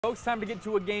Folks, time to get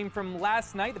to a game from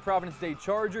last night. The Providence Day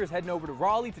Chargers heading over to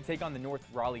Raleigh to take on the North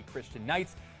Raleigh Christian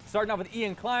Knights. Starting off with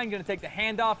Ian Klein, going to take the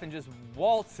handoff and just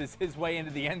waltzes his way into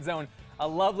the end zone. A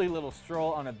lovely little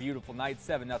stroll on a beautiful night.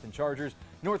 7-0 Chargers.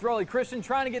 North Raleigh Christian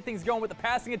trying to get things going with the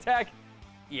passing attack.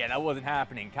 Yeah, that wasn't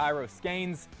happening. Cairo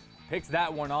Skanes picks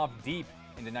that one off deep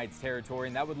into Knights territory,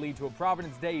 and that would lead to a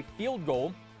Providence Day field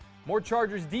goal. More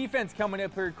Chargers defense coming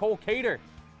up here. Cole Cater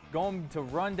going to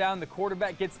run down the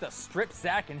quarterback, gets the strip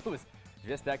sack, and it was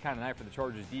just that kind of night for the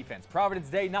Chargers defense. Providence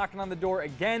Day knocking on the door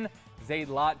again. Zaid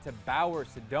Lott to Bauer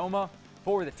Sodoma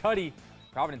for the tutty.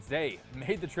 Providence Day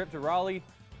made the trip to Raleigh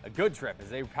a good trip as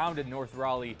they pounded North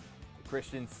Raleigh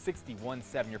Christian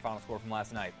 61-7, your final score from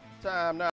last night. Time now.